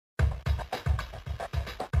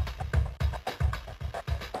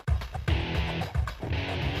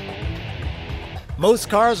Most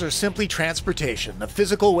cars are simply transportation, a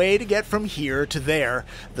physical way to get from here to there.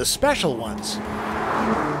 The special ones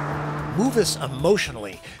move us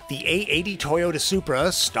emotionally. The A90 Toyota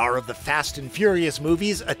Supra, star of the Fast and Furious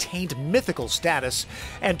movies, attained mythical status,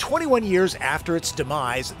 and 21 years after its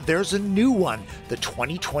demise, there's a new one, the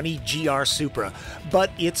 2020 GR Supra.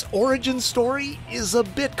 But its origin story is a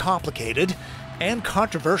bit complicated and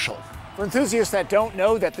controversial. For enthusiasts that don't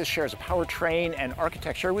know that this shares a powertrain and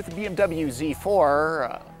architecture with the BMW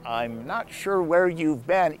Z4, I'm not sure where you've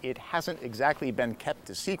been. It hasn't exactly been kept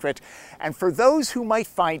a secret. And for those who might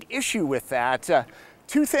find issue with that,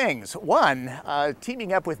 two things. One,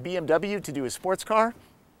 teaming up with BMW to do a sports car,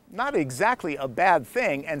 not exactly a bad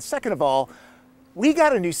thing. And second of all, we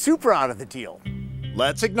got a new Supra out of the deal.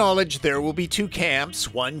 Let's acknowledge there will be two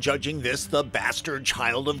camps, one judging this the bastard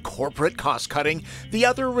child of corporate cost-cutting, the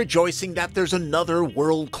other rejoicing that there's another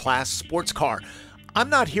world-class sports car. I'm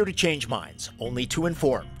not here to change minds, only to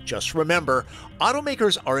inform. Just remember,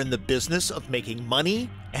 automakers are in the business of making money,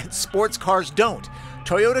 and sports cars don't.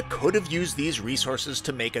 Toyota could have used these resources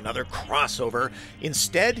to make another crossover.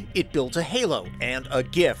 Instead, it built a halo and a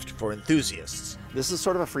gift for enthusiasts. This is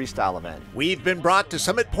sort of a freestyle event. We've been brought to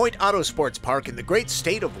Summit Point Autosports Park in the great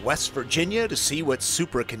state of West Virginia to see what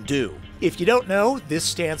Supra can do. If you don't know, this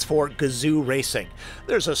stands for Gazoo Racing.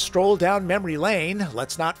 There's a stroll down memory lane.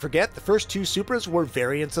 Let's not forget the first two Supras were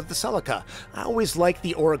variants of the Celica. I always liked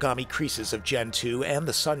the origami creases of Gen 2 and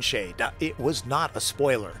the sunshade. It was not a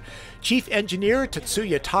spoiler. Chief Engineer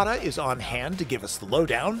Tetsuya Tada is on hand to give us the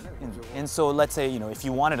lowdown. And so let's say, if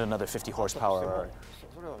you wanted another 50 horsepower, or,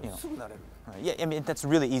 yeah, I mean, that's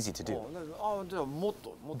really easy to do.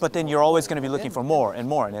 But then you're always going to be looking for more,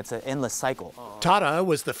 and it's an endless cycle. Tada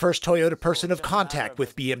was the first Toyota person of contact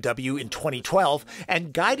with BMW in 2012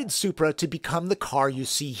 and guided Supra to become the car you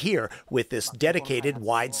see here with this dedicated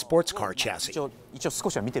wide sports car chassis. So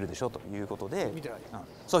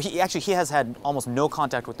he has had almost no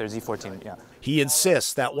contact with their Z4 team. Yeah. He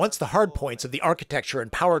insists that once the hard points of the architecture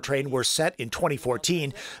and powertrain were set in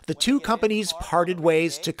 2014, the two companies parted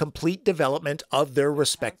ways to complete development of their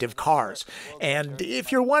respective cars. And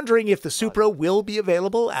if you're wondering if the Supra will be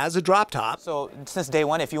available as a drop top, so since day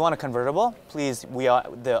one, if you want a convertible, please,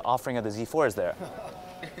 the offering of the Z4 is there.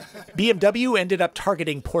 BMW ended up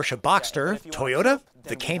targeting Porsche Boxster, Toyota,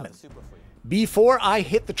 the Cayman. Before I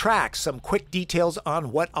hit the track, some quick details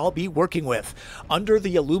on what I'll be working with. Under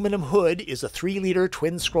the aluminum hood is a 3-liter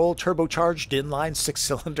twin-scroll turbocharged inline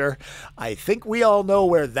 6-cylinder. I think we all know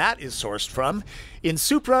where that is sourced from. In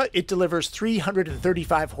Supra, it delivers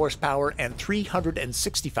 335 horsepower and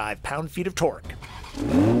 365 pound-feet of torque.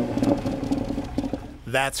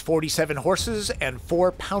 That's 47 horses and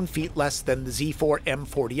 4 pound-feet less than the Z4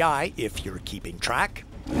 M40i, if you're keeping track.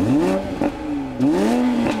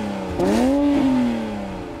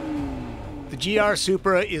 The GR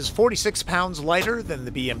Supra is 46 pounds lighter than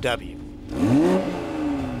the BMW.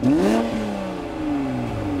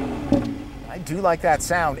 I do like that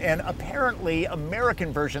sound, and apparently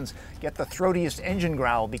American versions get the throatiest engine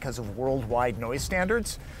growl because of worldwide noise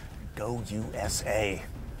standards. Go USA.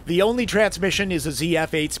 The only transmission is a ZF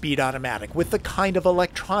 8-speed automatic with the kind of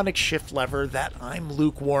electronic shift lever that I'm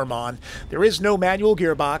lukewarm on. There is no manual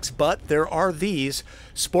gearbox, but there are these.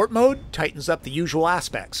 Sport mode tightens up the usual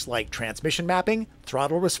aspects like transmission mapping,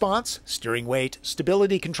 throttle response, steering weight,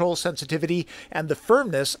 stability control sensitivity, and the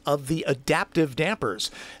firmness of the adaptive dampers.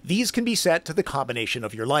 These can be set to the combination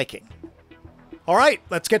of your liking. All right,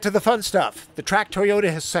 let's get to the fun stuff. The track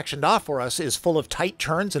Toyota has sectioned off for us is full of tight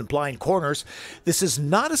turns and blind corners. This is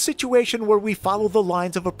not a situation where we follow the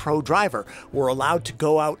lines of a pro driver. We're allowed to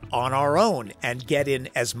go out on our own and get in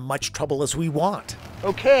as much trouble as we want.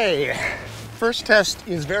 Okay, first test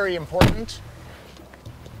is very important.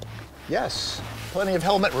 Yes, plenty of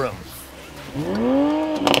helmet room.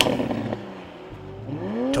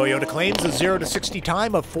 Toyota claims a 0 to 60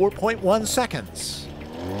 time of 4.1 seconds.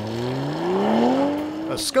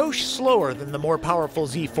 A skosh slower than the more powerful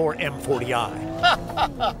Z4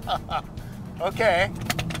 M40i. Okay,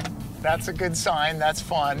 that's a good sign, that's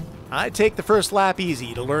fun. I take the first lap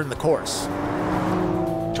easy to learn the course.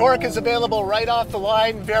 Torque is available right off the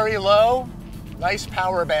line, very low. Nice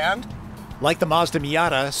power band. Like the Mazda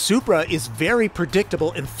Miata, Supra is very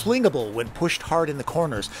predictable and flingable when pushed hard in the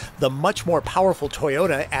corners. The much more powerful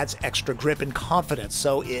Toyota adds extra grip and confidence,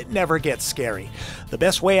 so it never gets scary. The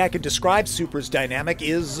best way I can describe Supra's dynamic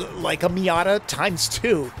is like a Miata times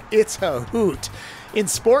 2. It's a hoot. In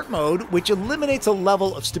sport mode, which eliminates a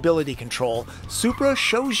level of stability control, Supra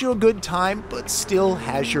shows you a good time but still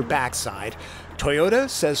has your backside. Toyota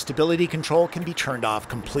says stability control can be turned off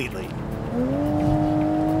completely.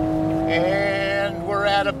 And We're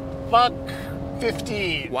at a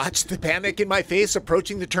 $1.15. Watch the panic in my face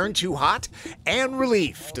approaching the turn too hot, and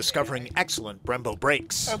relief discovering excellent Brembo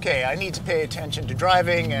brakes. Okay, I need to pay attention to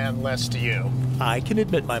driving and less to you. I can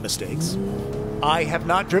admit my mistakes. I have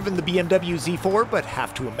not driven the BMW Z4, but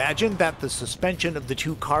have to imagine that the suspension of the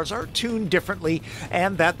two cars are tuned differently,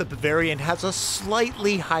 and that the Bavarian has a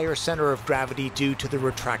slightly higher center of gravity due to the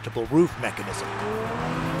retractable roof mechanism.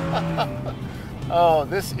 Oh,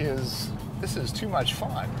 this is too much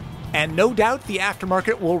fun. And no doubt the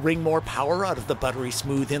aftermarket will wring more power out of the buttery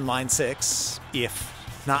smooth inline six, if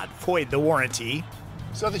not void the warranty.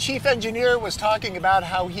 So the chief engineer was talking about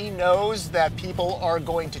how he knows that people are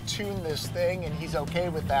going to tune this thing and he's okay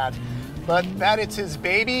with that. But that it's his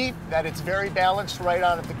baby, that it's very balanced right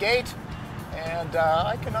out of the gate, and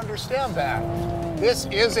I can understand that. This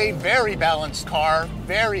is a very balanced car,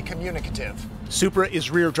 very communicative. Supra is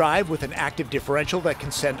rear drive with an active differential that can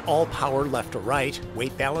send all power left or right.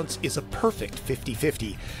 Weight balance is a perfect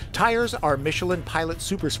 50-50. Tires are Michelin Pilot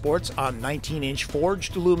Super Sports on 19-inch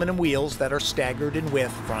forged aluminum wheels that are staggered in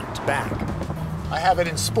width front to back. I have it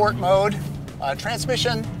in sport mode.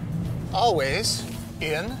 Transmission always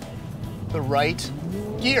in the right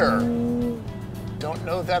gear. Don't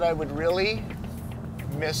know that I would really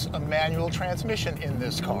miss a manual transmission in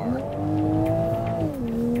this car.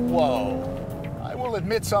 Whoa. I will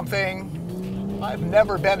admit something. I've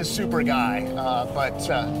never been a Supra guy, but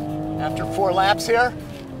after 4 laps here,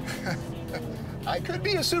 I could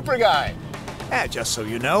be a Supra guy. Just so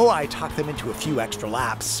you know, I talked them into a few extra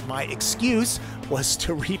laps. My excuse was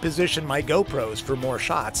to reposition my GoPros for more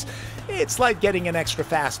shots. It's like getting an extra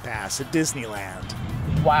fast pass at Disneyland.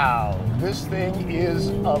 Wow, this thing is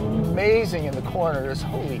amazing in the corners.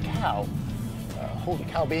 Holy cow. Holy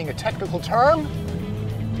cow being a technical term?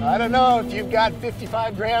 I don't know, if you've got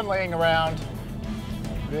 55 grand laying around,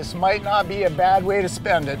 this might not be a bad way to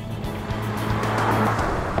spend it.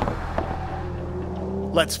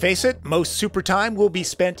 Let's face it, most Supra time will be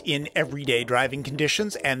spent in everyday driving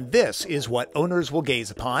conditions, and this is what owners will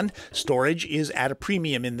gaze upon. Storage is at a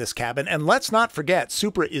premium in this cabin, and let's not forget,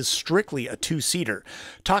 Supra is strictly a 2-seater.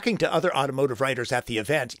 Talking to other automotive writers at the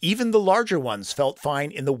event, even the larger ones felt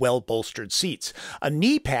fine in the well-bolstered seats. A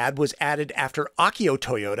knee pad was added after Akio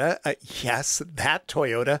Toyota, yes, that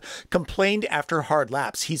Toyota, complained after hard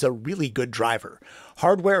laps. He's a really good driver.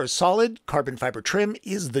 Hardware is solid, carbon fiber trim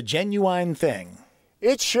is the genuine thing.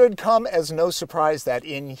 It should come as no surprise that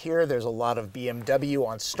in here there's a lot of BMW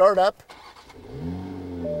on startup.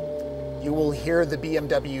 You will hear the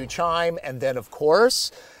BMW chime, and then of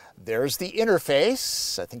course, there's the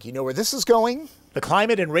interface. I think you know where this is going. The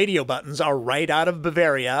climate and radio buttons are right out of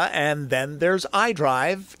Bavaria, and then there's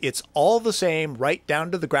iDrive. It's all the same, right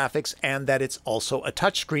down to the graphics, and that it's also a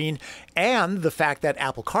touchscreen, and the fact that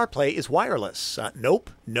Apple CarPlay is wireless. Nope,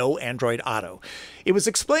 no Android Auto. It was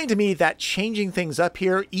explained to me that changing things up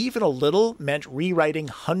here, even a little, meant rewriting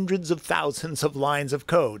hundreds of thousands of lines of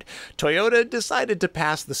code. Toyota decided to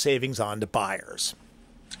pass the savings on to buyers.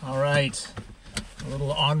 All right, a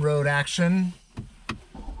little on-road action.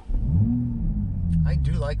 I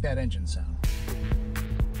do like that engine sound.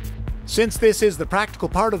 Since this is the practical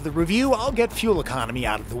part of the review, I'll get fuel economy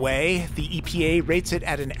out of the way. The EPA rates it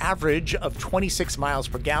at an average of 26 miles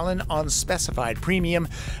per gallon on specified premium.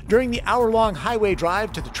 During the hour-long highway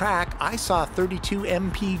drive to the track, I saw 32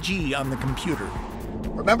 mpg on the computer.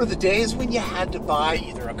 Remember the days when you had to buy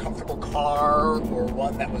either a comfortable car or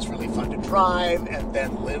one that was really fun to drive and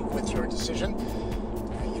then live with your decision?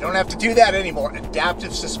 You don't have to do that anymore.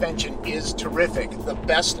 Adaptive suspension is terrific, the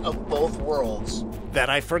best of both worlds. That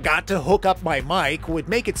I forgot to hook up my mic would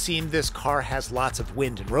make it seem this car has lots of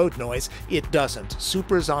wind and road noise. It doesn't.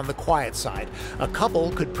 Supra's on the quiet side. A couple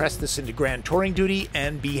could press this into grand touring duty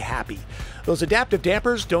and be happy. Those adaptive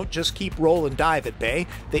dampers don't just keep roll and dive at bay,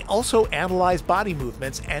 they also analyze body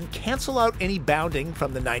movements and cancel out any bounding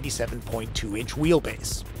from the 97.2-inch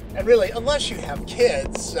wheelbase. And really, unless you have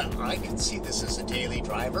kids, I can see this as a daily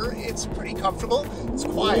driver. It's pretty comfortable, it's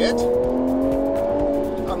quiet,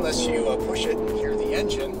 unless you push it and hear the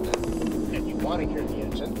engine, and you want to hear the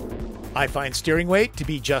engine. I find steering weight to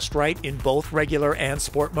be just right in both regular and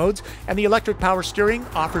sport modes, and the electric power steering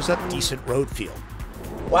offers up decent road feel.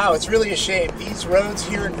 Wow, it's really a shame. These roads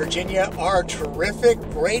here in Virginia are terrific,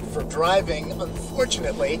 great for driving.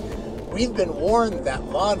 Unfortunately, we've been warned that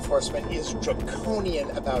law enforcement is draconian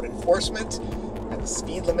about enforcement, and the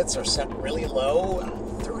speed limits are set really low.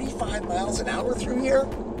 35 miles an hour through here?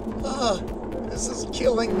 This is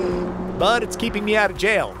killing me. But it's keeping me out of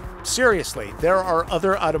jail. Seriously, there are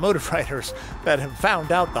other automotive writers that have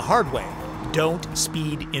found out the hard way. Don't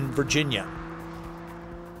speed in Virginia.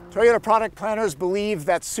 Toyota product planners believe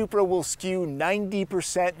that Supra will skew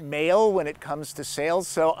 90% male when it comes to sales,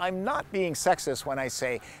 so I'm not being sexist when I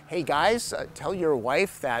say, hey guys, tell your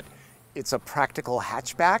wife that it's a practical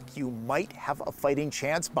hatchback. You might have a fighting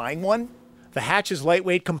chance buying one. The hatch is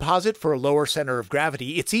lightweight composite for a lower center of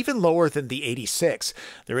gravity. It's even lower than the 86.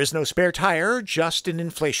 There is no spare tire, just an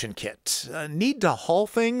inflation kit. Need to haul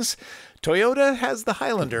things? Toyota has the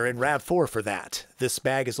Highlander and RAV4 for that. This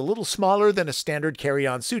bag is a little smaller than a standard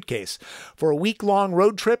carry-on suitcase. For a week-long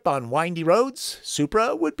road trip on windy roads,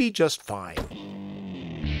 Supra would be just fine.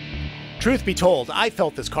 Truth be told, I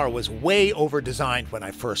felt this car was way over-designed when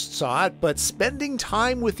I first saw it, but spending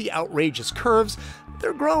time with the outrageous curves,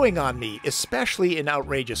 they're growing on me, especially in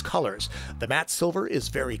outrageous colors. The matte silver is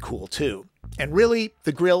very cool too. And really,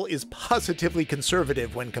 the grille is positively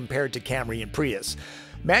conservative when compared to Camry and Prius.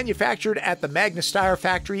 Manufactured at the Magna Steyr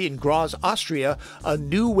factory in Graz, Austria, a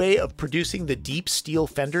new way of producing the deep steel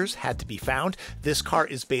fenders had to be found. This car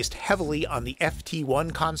is based heavily on the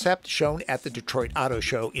FT1 concept shown at the Detroit Auto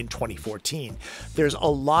Show in 2014. There's a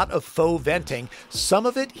lot of faux venting. Some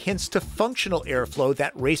of it hints to functional airflow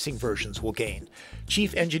that racing versions will gain.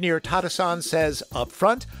 Chief Engineer Tada-san says, up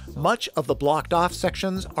front, much of the blocked off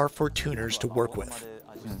sections are for tuners to work with.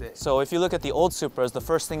 So if you look at the old Supras, the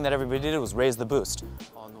first thing that everybody did was raise the boost.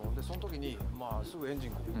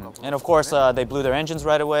 And of course, they blew their engines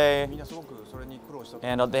right away,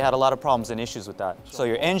 and they had a lot of problems and issues with that. So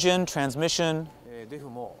your engine, transmission,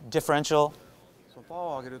 differential.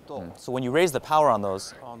 So when you raise the power on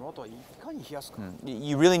those,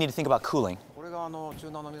 you really need to think about cooling.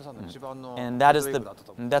 And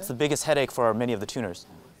that's the biggest headache for many of the tuners.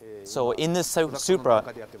 So in this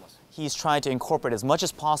Supra, he's trying to incorporate as much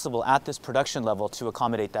as possible at this production level to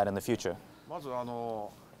accommodate that in the future.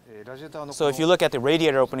 So if you look at the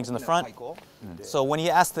radiator openings in the front, so when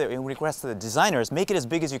you request the designers, make it as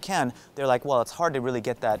big as you can, they're like, well, it's hard to really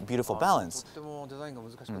get that beautiful balance.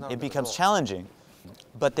 It becomes challenging.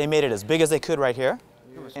 But they made it as big as they could right here,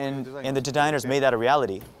 and the designers made that a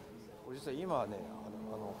reality.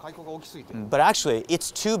 But actually,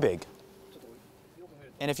 it's too big.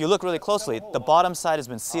 And if you look really closely, the bottom side has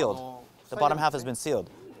been sealed. The bottom half has been sealed.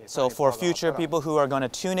 So for future people who are going to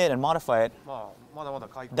tune it and modify it,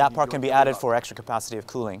 that part can be added for extra capacity of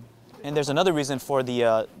cooling. And there's another reason for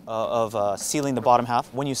the sealing the bottom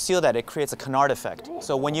half. When you seal that, it creates a canard effect.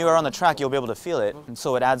 So when you are on the track, you'll be able to feel it, and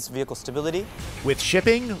so it adds vehicle stability. With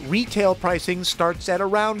shipping, retail pricing starts at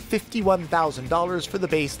around $51,000 for the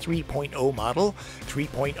base 3.0 model.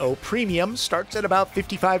 3.0 Premium starts at about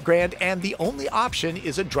 $55,000, and the only option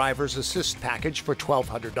is a driver's assist package for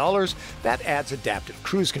 $1,200 that adds adaptive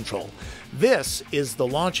cruise control. This is the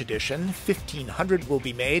launch edition. 1,500 will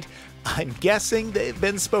be made. I'm guessing they've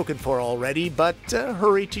been spoken for already, but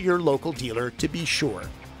hurry to your local dealer to be sure.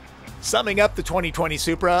 Summing up the 2020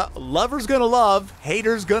 Supra, lovers gonna love,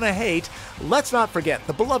 haters gonna hate. Let's not forget,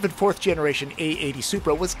 the beloved 4th generation A90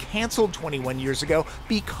 Supra was canceled 21 years ago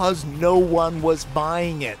because no one was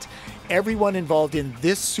buying it. Everyone involved in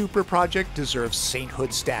this Supra project deserves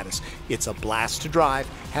sainthood status. It's a blast to drive,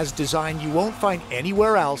 has design you won't find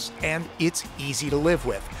anywhere else, and it's easy to live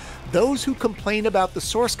with. Those who complain about the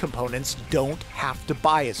source components don't have to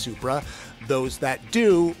buy a Supra. Those that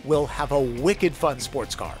do will have a wicked fun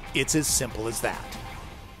sports car. It's as simple as that.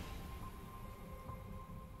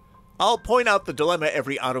 I'll point out the dilemma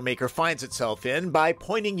every automaker finds itself in by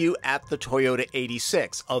pointing you at the Toyota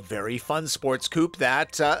 86, a very fun sports coupe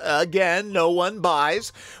that, again, no one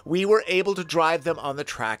buys. We were able to drive them on the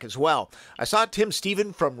track as well. I saw Tim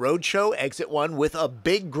Stephen from Roadshow exit one with a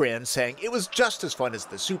big grin, saying it was just as fun as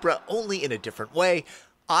the Supra, only in a different way.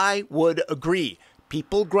 I would agree.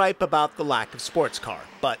 People gripe about the lack of sports car,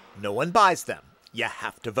 but no one buys them. You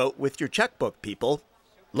have to vote with your checkbook, people.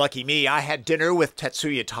 Lucky me, I had dinner with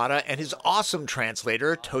Tetsuya Tada and his awesome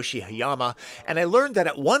translator, Toshi Hayama, and I learned that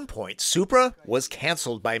at one point, Supra was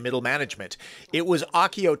canceled by middle management. It was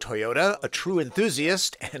Akio Toyota, a true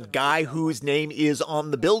enthusiast and guy whose name is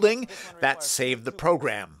on the building, that saved the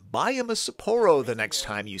program. Buy him a Sapporo the next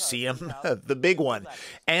time you see him, the big one.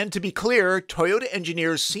 And to be clear, Toyota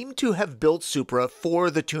engineers seem to have built Supra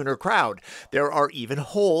for the tuner crowd. There are even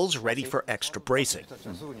holes ready for extra bracing.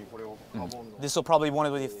 This will probably be one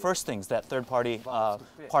of the first things that third-party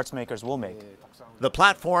parts makers will make. The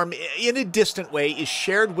platform, in a distant way, is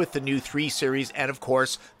shared with the new 3 Series, and of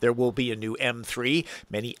course, there will be a new M3.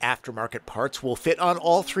 Many aftermarket parts will fit on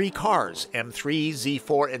all 3 cars, M3,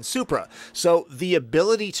 Z4, and Supra. So the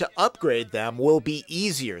ability to upgrade them will be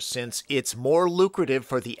easier since it's more lucrative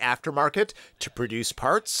for the aftermarket to produce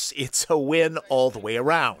parts. It's a win all the way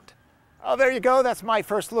around. Oh, there you go. That's my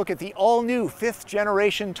first look at the all-new 5th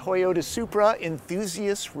generation Toyota Supra.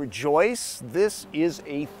 Enthusiasts rejoice. This is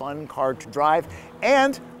a fun car to drive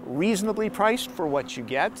and reasonably priced for what you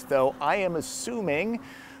get, though I am assuming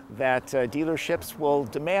that dealerships will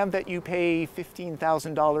demand that you pay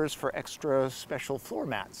 $15,000 for extra special floor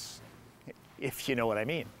mats, if you know what I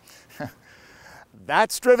mean.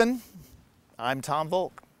 That's Driven. I'm Tom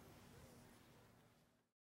Voelk.